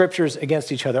two scriptures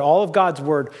against each other. All of God's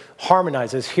word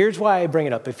harmonizes. Here's why I bring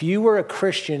it up. If you were a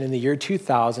Christian in the year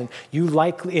 2000, you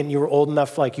were old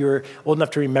enough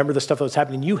to remember the stuff that was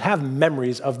happening, you have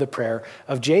memories of the prayer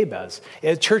of Jabez.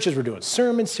 Churches were doing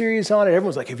sermon series on it.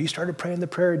 Everyone's like, have you started praying the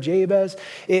prayer of Jabez?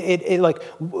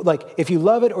 Like if you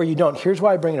love it or you don't, here's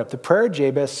why I bring it up. The prayer of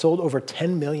Jabez sold over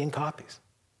 10 million copies.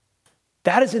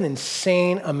 That is an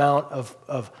insane amount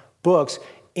of books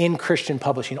in Christian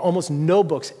publishing. Almost no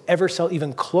books ever sell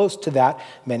even close to that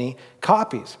many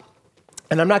copies.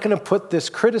 And I'm not going to put this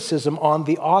criticism on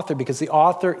the author because the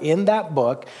author in that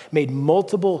book made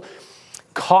multiple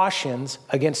cautions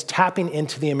against tapping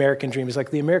into the American dream. He's like,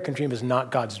 the American dream is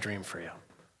not God's dream for you.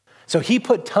 So he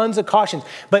put tons of cautions.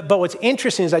 But what's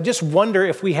interesting is I just wonder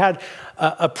if we had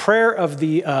a prayer of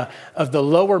the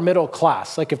lower middle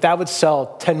class, like if that would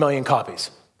sell 10 million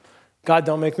copies. God,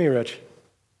 don't make me rich.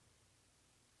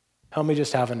 Help me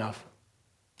just have enough.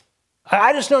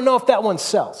 I just don't know if that one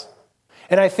sells.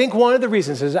 And I think one of the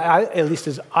reasons is, at least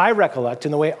as I recollect,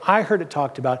 and the way I heard it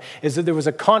talked about, is that there was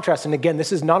a contrast. And again,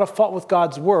 this is not a fault with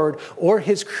God's word or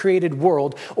his created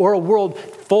world or a world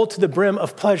full to the brim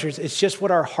of pleasures. It's just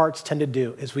what our hearts tend to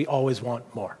do is we always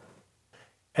want more.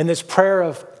 And this prayer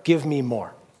of give me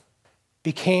more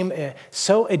became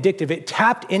so addictive. It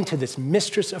tapped into this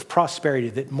mistress of prosperity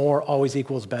that more always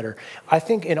equals better. I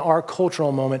think in our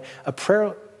cultural moment, a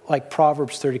prayer like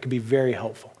Proverbs 30 could be very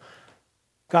helpful.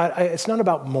 God, it's not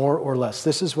about more or less.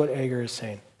 This is what Agur is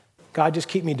saying. God, just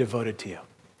keep me devoted to you.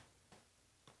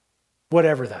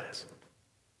 Whatever that is.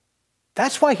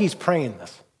 That's why he's praying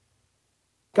this.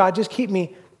 God, just keep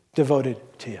me devoted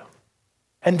to you.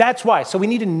 And that's why. So we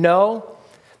need to know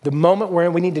the moment we're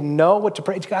in. We need to know what to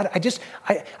pray. God,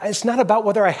 it's not about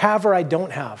whether I have or I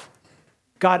don't have.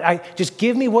 God, just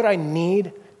give me what I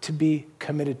need to be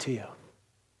committed to you.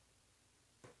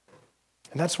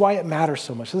 And that's why it matters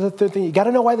so much. That's the third thing. You got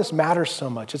to know why this matters so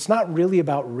much. It's not really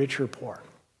about rich or poor.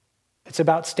 It's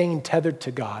about staying tethered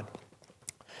to God.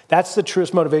 That's the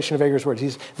truest motivation of Agur's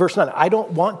words. Verse 9, I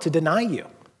don't want to deny you.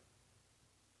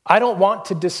 I don't want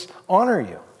to dishonor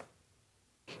you.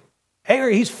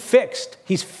 He's fixed.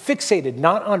 He's fixated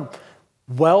not on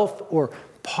wealth or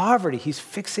poverty. He's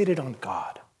fixated on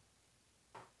God.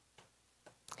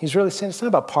 He's really saying it's not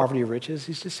about poverty or riches.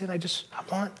 He's just saying,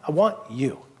 I want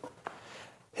you.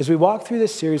 As we walk through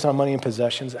this series on money and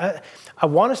possessions, I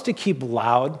want us to keep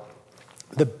loud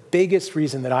the biggest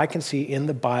reason that I can see in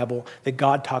the Bible that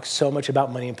God talks so much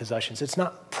about money and possessions. It's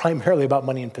not primarily about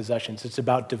money and possessions. It's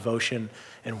about devotion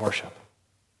and worship.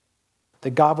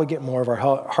 That God would get more of our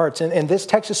hearts. And this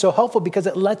text is so helpful because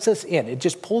it lets us in. It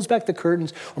just pulls back the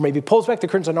curtains, or maybe pulls back the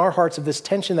curtains on our hearts of this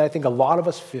tension that I think a lot of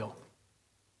us feel.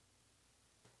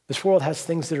 This world has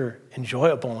things that are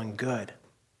enjoyable and good.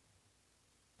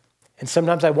 And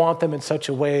sometimes I want them in such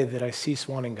a way that I cease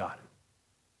wanting God.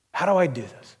 How do I do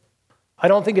this? I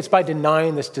don't think it's by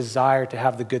denying this desire to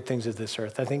have the good things of this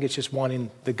earth. I think it's just wanting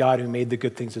the God who made the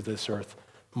good things of this earth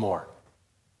more.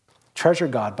 Treasure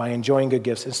God by enjoying good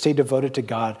gifts and stay devoted to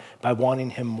God by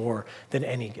wanting him more than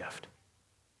any gift.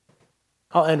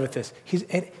 I'll end with this. He's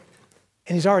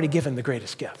already given the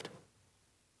greatest gift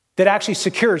that actually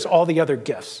secures all the other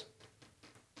gifts.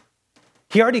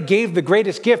 He already gave the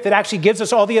greatest gift that actually gives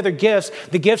us all the other gifts,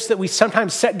 the gifts that we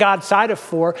sometimes set God aside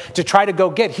for to try to go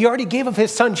get. He already gave of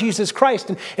his son, Jesus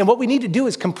Christ. And what we need to do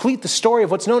is complete the story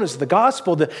of what's known as the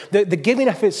gospel, the giving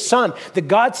of his son, that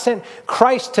God sent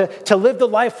Christ to live the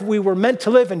life we were meant to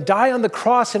live and die on the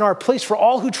cross in our place for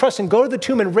all who trust and go to the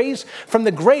tomb and raise from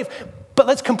the grave. But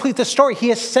let's complete the story.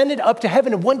 He ascended up to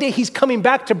heaven, and one day he's coming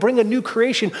back to bring a new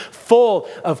creation full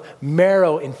of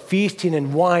marrow and feasting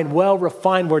and wine, well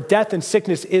refined, where death and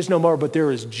sickness is no more, but there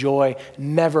is joy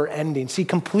never ending. See,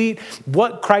 complete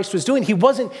what Christ was doing. He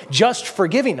wasn't just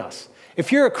forgiving us.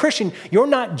 If you're a Christian, you're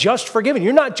not just forgiven.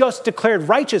 You're not just declared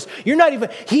righteous.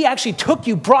 He actually took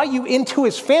you, brought you into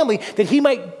his family that he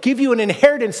might give you an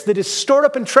inheritance that is stored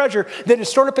up in treasure, that is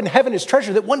stored up in heaven as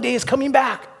treasure that one day is coming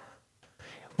back,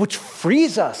 which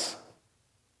frees us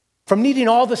from needing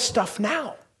all this stuff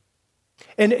now.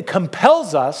 And it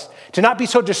compels us to not be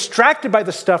so distracted by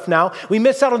the stuff now, we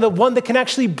miss out on the one that can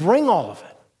actually bring all of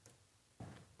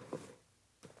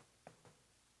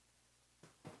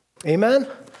it. Amen?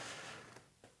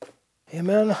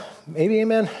 Amen? Maybe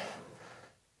amen?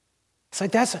 It's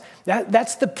like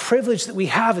that's the privilege that we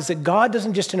have, is that God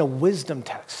doesn't just in a wisdom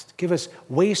text give us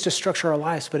ways to structure our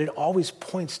lives, but it always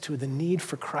points to the need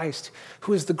for Christ,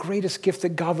 who is the greatest gift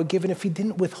that God would give. And if he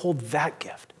didn't withhold that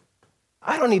gift,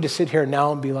 I don't need to sit here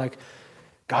now and be like,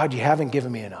 God, you haven't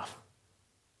given me enough.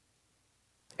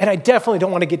 And I definitely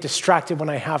don't want to get distracted when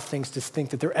I have things to think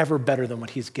that they're ever better than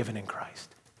what he's given in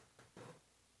Christ.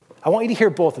 I want you to hear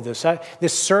both of this.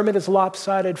 This sermon is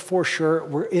lopsided for sure.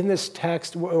 We're in this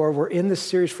text, or we're in this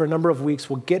series for a number of weeks.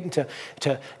 We'll get into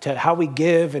how we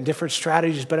give and different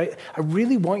strategies, but I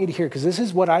really want you to hear, because this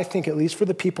is what I think, at least for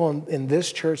the people in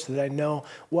this church that I know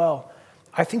well,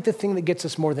 I think the thing that gets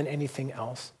us more than anything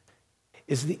else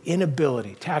is the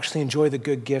inability to actually enjoy the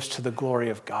good gifts to the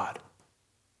glory of God.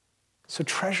 So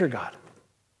treasure God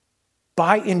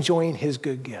by enjoying his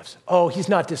good gifts. Oh, he's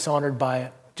not dishonored by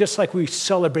it. Just like we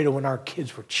celebrated when our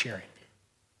kids were cheering.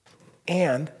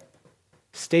 And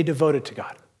stay devoted to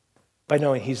God by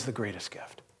knowing he's the greatest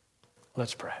gift.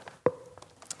 Let's pray.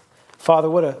 Father,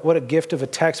 what a gift of a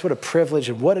text, what a privilege,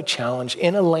 and what a challenge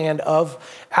in a land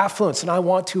of affluence. And I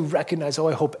want to recognize,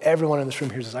 I hope everyone in this room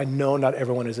hears this. I know not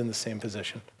everyone is in the same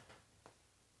position.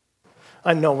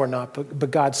 I know we're not,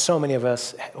 but God, so many of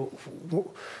us,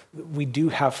 we do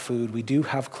have food, we do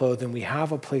have clothing, we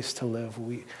have a place to live.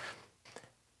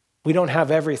 We don't have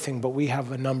everything, but we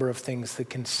have a number of things that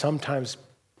can sometimes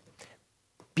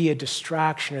be a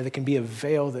distraction, or that can be a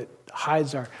veil that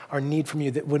hides our need from you.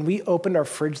 That when we opened our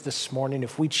fridge this morning,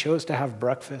 if we chose to have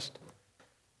breakfast,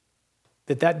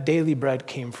 that daily bread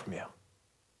came from you.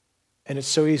 And it's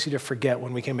so easy to forget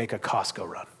when we can make a Costco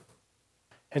run.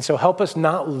 And so help us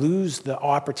not lose the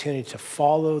opportunity to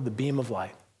follow the beam of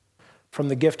light from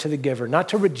the gift to the giver, not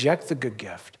to reject the good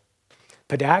gift,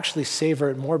 but to actually savor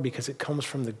it more because it comes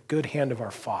from the good hand of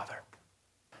our Father.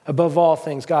 Above all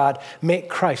things, God, make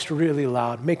Christ really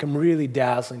loud. Make him really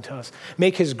dazzling to us.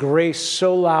 Make his grace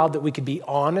so loud that we could be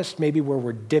honest, maybe where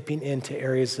we're dipping into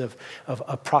areas of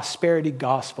a prosperity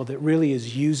gospel that really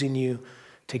is using you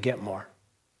to get more.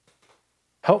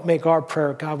 Help make our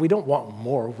prayer, God, we don't want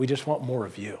more. We just want more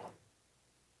of you,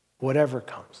 whatever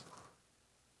comes.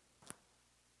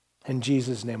 In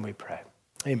Jesus' name we pray.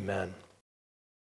 Amen.